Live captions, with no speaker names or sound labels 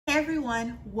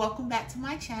everyone, welcome back to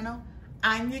my channel.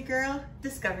 I'm your girl,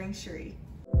 Discovering Shari.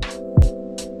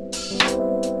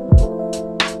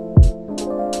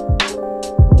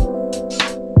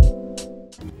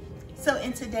 So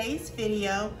in today's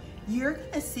video, you're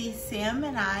gonna see Sam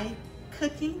and I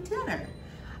cooking dinner.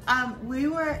 We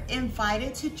were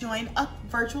invited to join a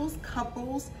virtual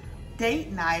couples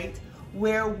date night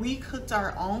where we cooked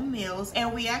our own meals,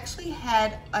 and we actually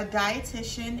had a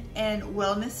dietitian and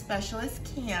wellness specialist,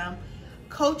 Kim,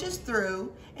 coach us through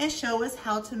and show us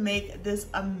how to make this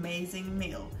amazing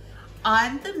meal.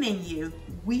 On the menu,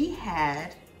 we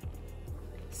had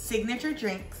signature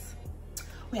drinks,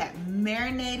 we had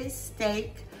marinated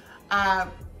steak,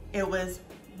 it was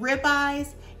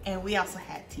ribeyes, and we also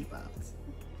had T-bones.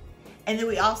 And then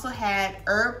we also had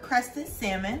herb crusted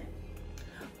salmon,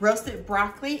 roasted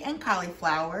broccoli and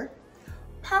cauliflower,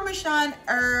 Parmesan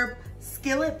herb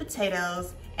skillet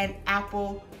potatoes, and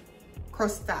apple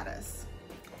crostatas.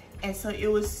 And so it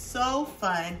was so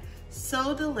fun,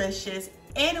 so delicious,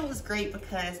 and it was great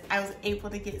because I was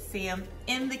able to get Sam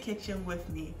in the kitchen with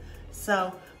me.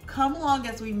 So come along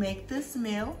as we make this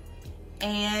meal,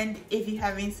 and if you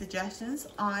have any suggestions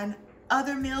on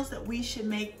other meals that we should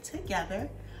make together,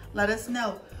 let us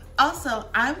know. Also,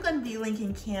 I'm going to be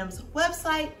linking Kim's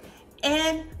website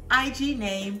and IG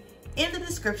name in the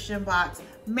description box.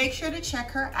 Make sure to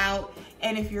check her out.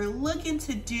 And if you're looking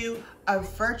to do a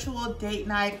virtual date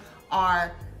night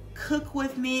or cook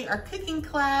with me or cooking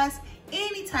class,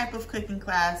 any type of cooking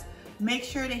class, make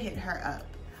sure to hit her up.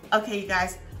 Okay, you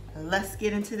guys, let's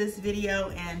get into this video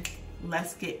and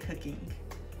let's get cooking.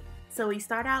 So we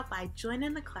start out by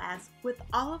joining the class with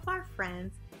all of our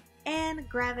friends and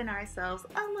grabbing ourselves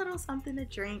a little something to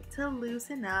drink to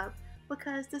loosen up,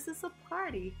 because this is a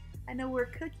party. I know we're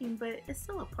cooking, but it's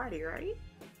still a party, right?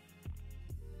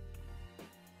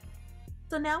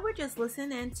 So now we're just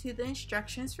listening to the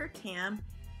instructions for Kim,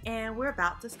 and we're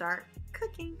about to start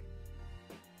cooking.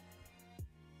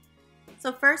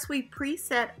 So first we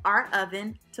preset our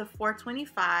oven to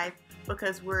 425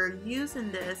 because we're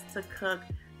using this to cook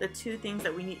the two things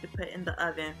that we need to put in the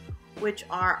oven, which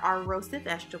are our roasted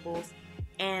vegetables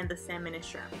and the salmon and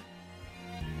shrimp.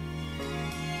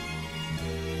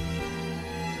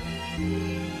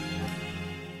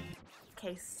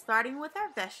 Okay, starting with our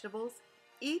vegetables,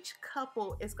 each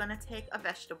couple is going to take a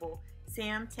vegetable.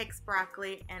 Sam takes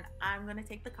broccoli and I'm going to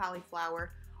take the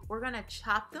cauliflower. We're going to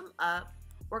chop them up.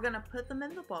 We're going to put them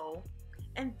in the bowl,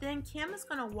 and then Kim is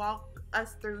going to walk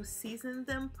us through seasoning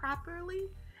them properly,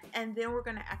 and then we're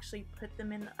going to actually put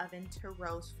them in the oven to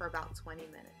roast for about 20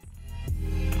 minutes.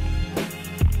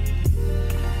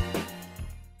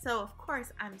 So of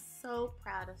course, I'm so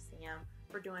proud of Sam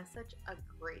for doing such a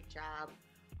great job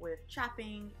with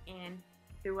chopping, and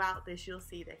throughout this you'll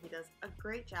see that he does a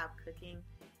great job cooking.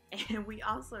 And we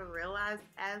also realized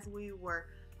as we were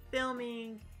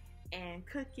filming and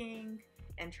cooking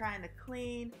and trying to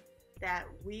clean that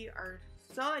we are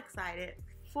so excited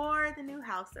for the new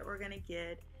house that we're going to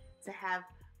get, to have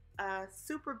a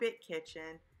super big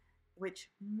kitchen, which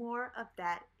more of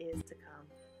that is to come.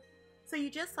 So you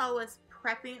just saw us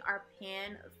prepping our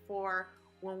pan for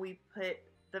when we put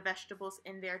the vegetables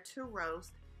in there to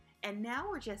roast, and now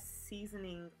we're just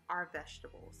seasoning our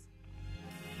vegetables.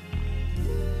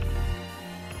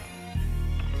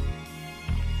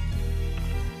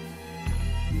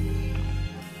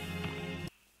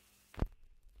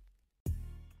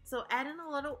 So adding a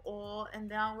little oil, and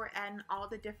now we're adding all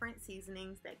the different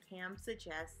seasonings that Cam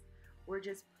suggests. We're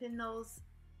just putting those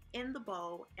in the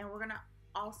bowl, and we're gonna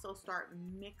also start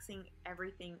mixing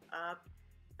everything up.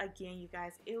 Again, you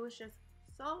guys, it was just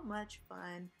so much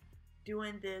fun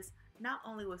doing this, not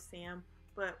only with Sam,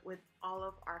 but with all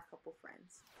of our couple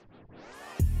friends.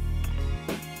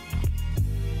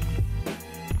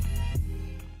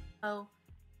 So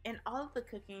in all of the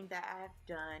cooking that I've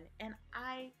done, and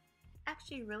I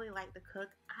actually really like to cook,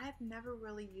 I've never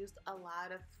really used a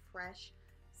lot of fresh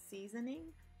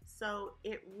seasoning, so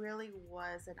it really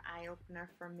was an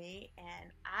eye-opener for me,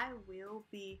 and I will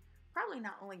be probably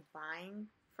not only buying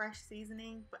fresh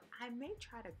seasoning, but I may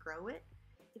try to grow it.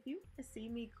 If you want to see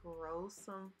me grow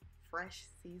some fresh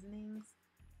seasonings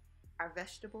or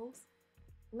vegetables,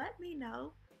 let me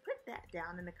know. Put that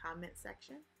down in the comment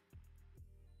section.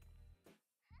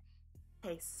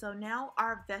 Okay, so now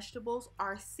our vegetables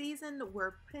are seasoned.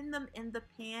 We're putting them in the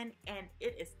pan, and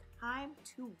it is time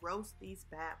to roast these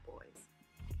bad boys.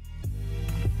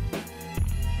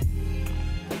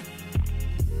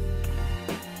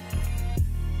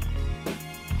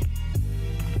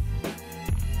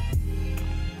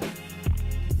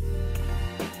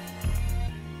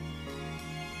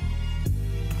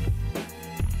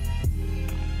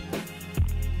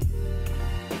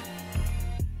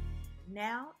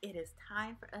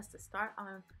 time for us to start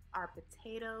on our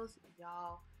potatoes.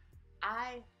 Y'all,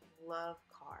 I love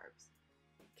carbs.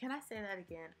 Can I say that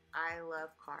again? I love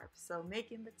carbs. So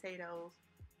making potatoes,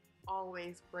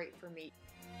 always great for me.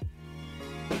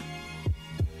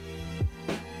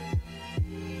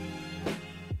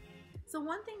 So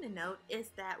one thing to note is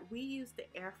that we use the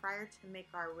air fryer to make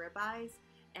our ribeyes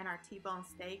and our T-bone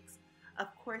steaks.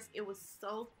 Of course, it was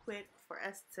so quick for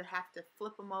us to have to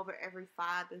flip them over every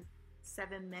 5 to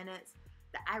 7 minutes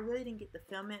that I really didn't get to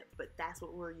film it, but that's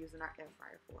what we're using our air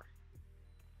fryer for.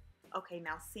 Okay,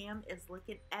 now Sam is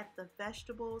looking at the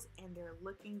vegetables and they're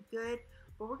looking good,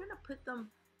 but we're gonna put them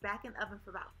back in the oven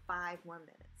for about 5 more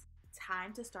minutes.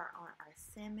 Time to start on our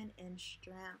salmon and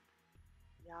shrimp.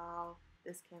 Y'all,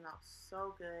 this came out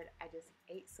so good. I just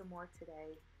ate some more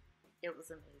today. It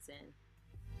was amazing.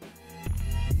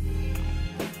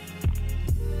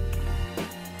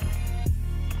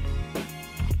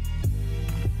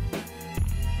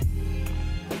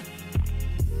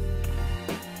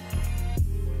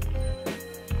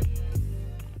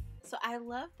 So I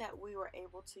love that we were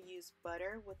able to use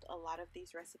butter with a lot of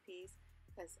these recipes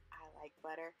because I like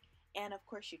butter. And of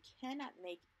course, you cannot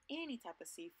make any type of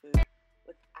seafood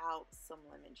without some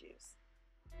lemon juice.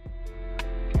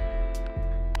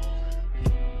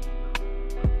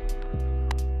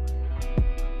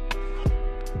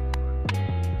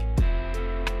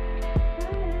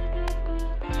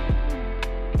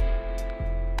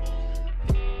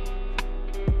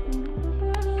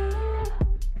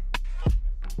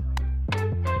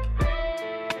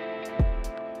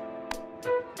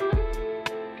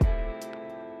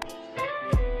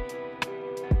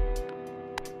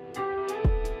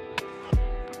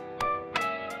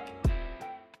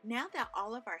 Now that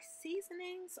all of our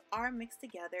seasonings are mixed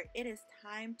together, it is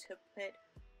time to put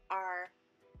our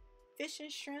fish and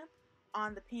shrimp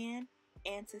on the pan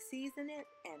and to season it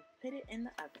and put it in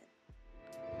the oven.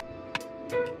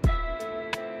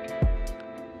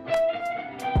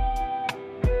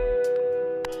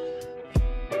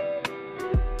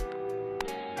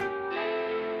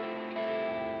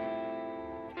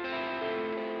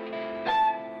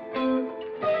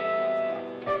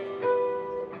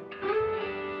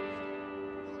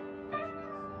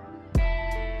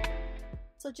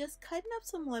 So just cutting up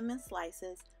some lemon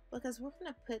slices because we're going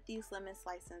to put these lemon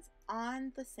slices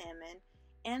on the salmon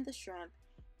and the shrimp,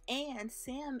 and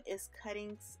Sam is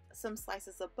cutting some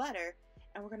slices of butter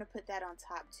and we're going to put that on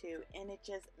top too, and it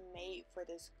just made for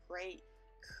this great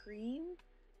cream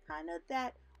kind of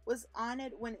that was on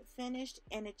it when it finished,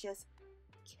 and it just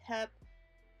kept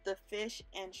the fish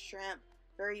and shrimp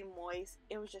very moist.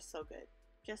 It was just so good,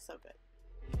 just so good.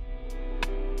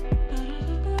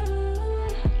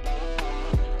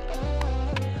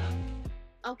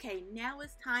 Okay, now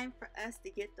it's time for us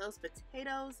to get those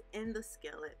potatoes in the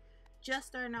skillet. Just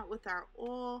starting out with our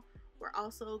oil, we're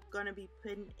also going to be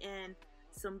putting in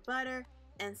some butter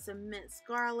and some minced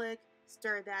garlic.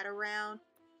 Stir that around.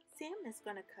 Sam is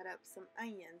going to cut up some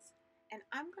onions, and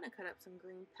I'm going to cut up some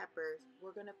green peppers.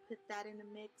 We're going to put that in the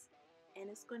mix, and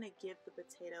it's going to give the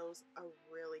potatoes a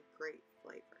really great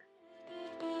flavor.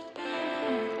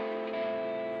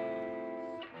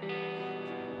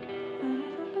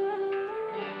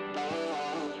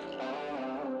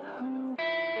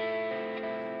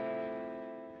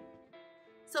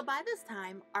 So by this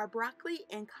time, our broccoli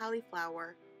and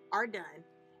cauliflower are done,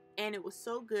 and it was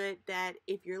so good that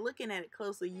if you're looking at it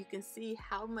closely, you can see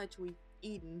how much we've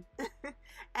eaten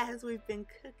as we've been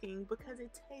cooking because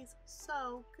it tastes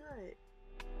so good.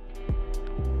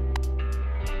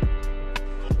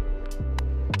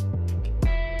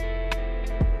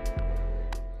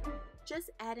 Just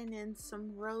adding in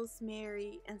some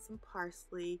rosemary and some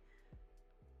parsley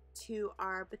to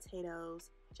our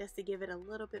potatoes just to give it a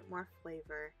little bit more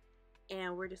flavor,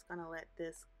 and we're just gonna let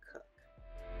this cook.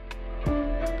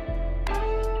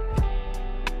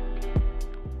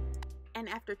 And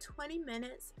after 20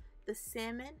 minutes, the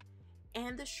salmon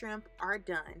and the shrimp are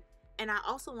done. And I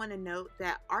also want to note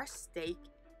that our steak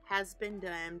has been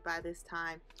done by this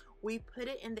time. We put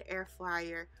it in the air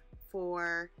fryer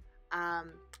for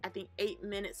I think 8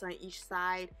 minutes on each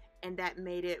side, and that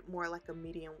made it more like a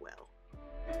medium well.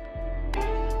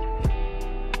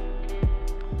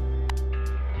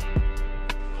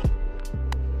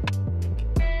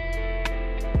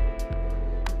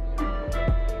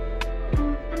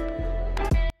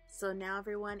 So now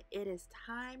everyone, it is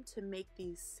time to make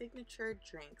these signature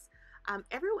drinks.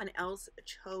 Everyone else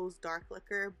chose dark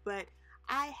liquor, but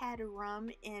I had rum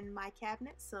in my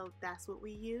cabinet, so that's what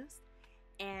we used.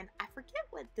 And I forget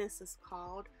what this is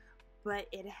called, but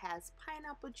it has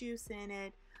pineapple juice in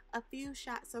it, a few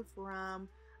shots of rum,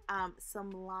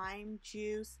 some lime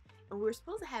juice, and we were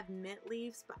supposed to have mint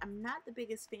leaves, but I'm not the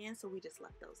biggest fan, so we just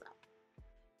left those out.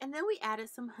 And then we added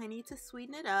some honey to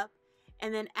sweeten it up.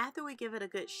 And then after we give it a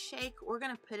good shake, we're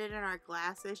going to put it in our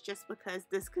glasses, just because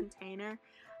this container,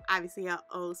 obviously our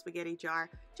old spaghetti jar,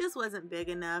 just wasn't big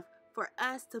enough for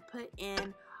us to put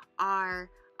in our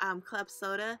club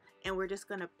soda. And we're just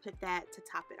going to put that to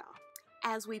top it off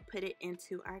as we put it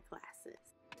into our glasses.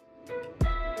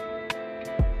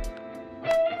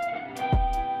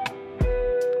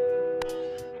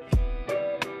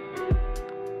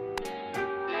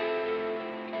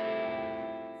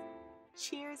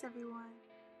 Cheers, everyone.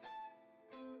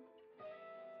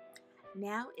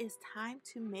 Now it's time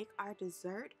to make our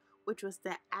dessert, which was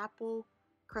the apple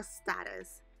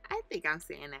Crostatas. I think I'm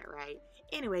saying that right.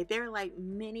 Anyway, they're like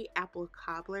mini apple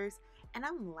cobblers, and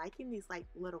I'm liking these like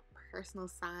little personal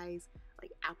size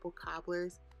like apple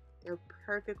cobblers. They're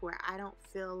perfect where I don't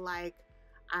feel like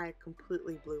I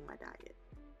completely blew my diet.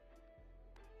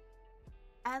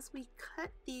 As we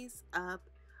cut these up,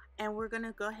 and we're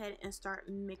gonna go ahead and start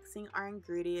mixing our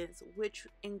ingredients, which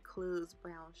includes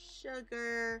brown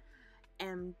sugar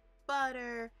and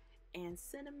butter and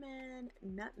cinnamon,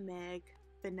 nutmeg,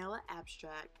 vanilla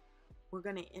extract. We're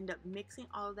gonna end up mixing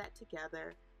all of that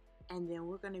together, and then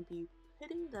we're gonna be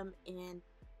putting them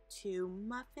into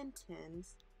muffin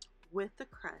tins with the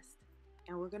crust,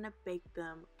 and we're gonna bake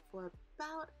them for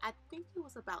about, I think it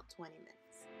was about 20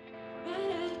 minutes.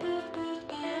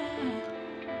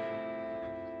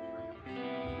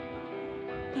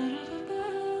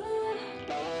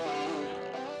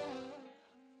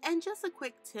 And just a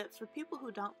quick tip for people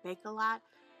who don't bake a lot,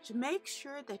 to make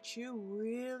sure that you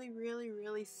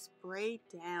really spray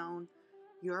down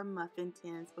your muffin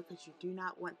tins, because you do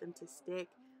not want them to stick.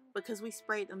 Because we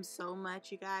sprayed them so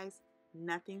much, you guys,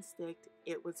 nothing sticked.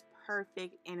 It was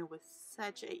perfect, and it was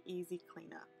such an easy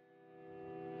cleanup.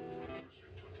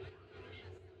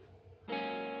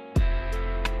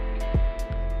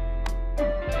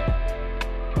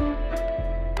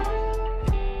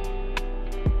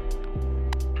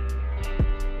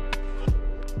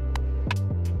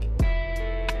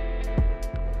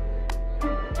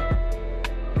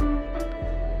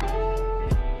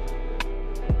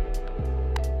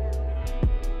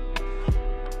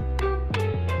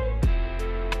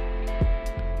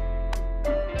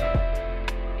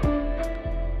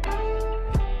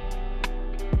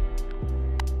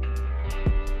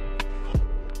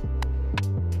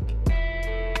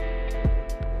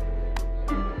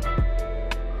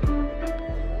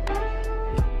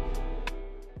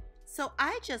 So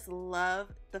I just love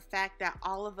the fact that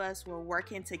all of us were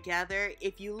working together.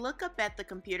 If you look up at the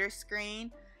computer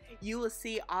screen, you will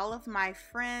see all of my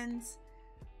friends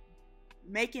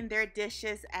making their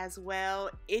dishes as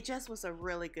well. It just was a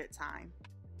really good time.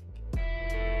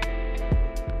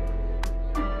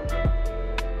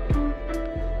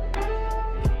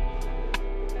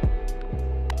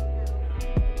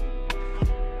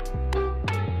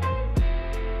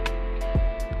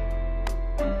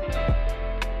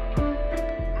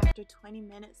 After 20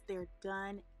 minutes, they're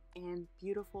done and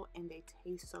beautiful, and they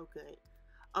taste so good.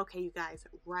 Okay, you guys,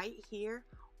 right here,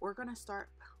 we're gonna start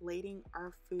plating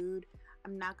our food.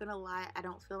 I'm not gonna lie, I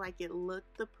don't feel like it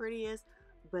looked the prettiest,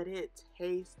 but it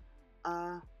tastes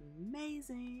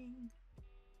amazing.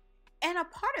 And a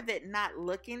part of it not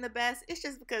looking the best, it's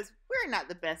just because we're not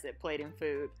the best at plating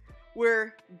food.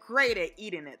 We're great at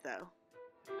eating it though.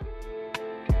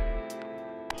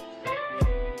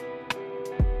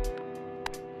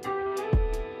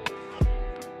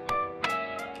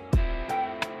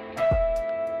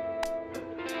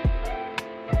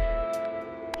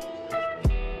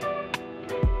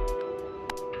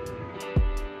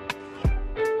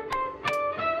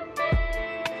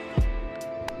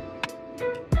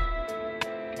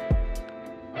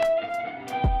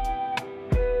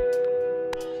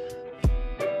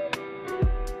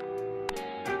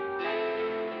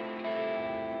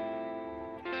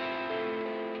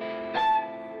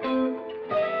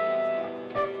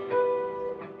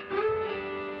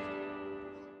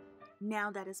 Now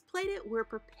that it's plated, we're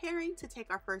preparing to take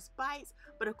our first bites,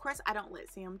 but of course I don't let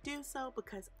Sam do so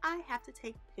because I have to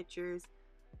take pictures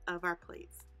of our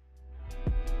plates.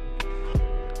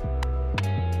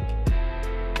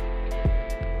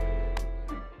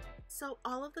 So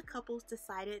all of the couples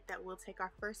decided that we'll take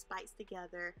our first bites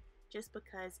together, just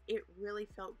because it really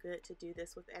felt good to do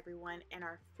this with everyone, and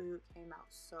our food came out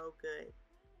so good.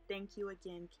 Thank you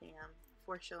again, Cam,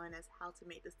 for showing us how to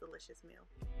make this delicious meal.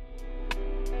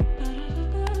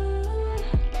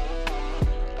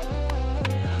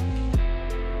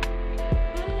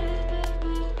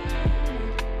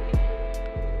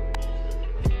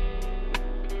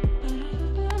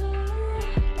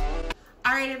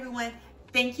 everyone,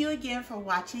 thank you again for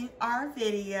watching our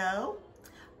video.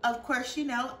 Of course, you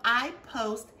know, I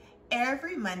post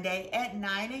every Monday at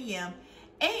 9 a.m.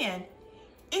 And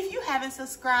if you haven't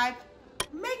subscribed,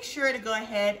 make sure to go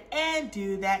ahead and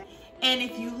do that. And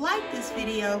if you like this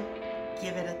video,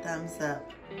 give it a thumbs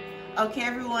up. Okay,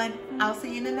 everyone, I'll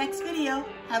see you in the next video.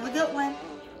 Have a good one.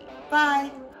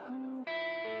 Bye.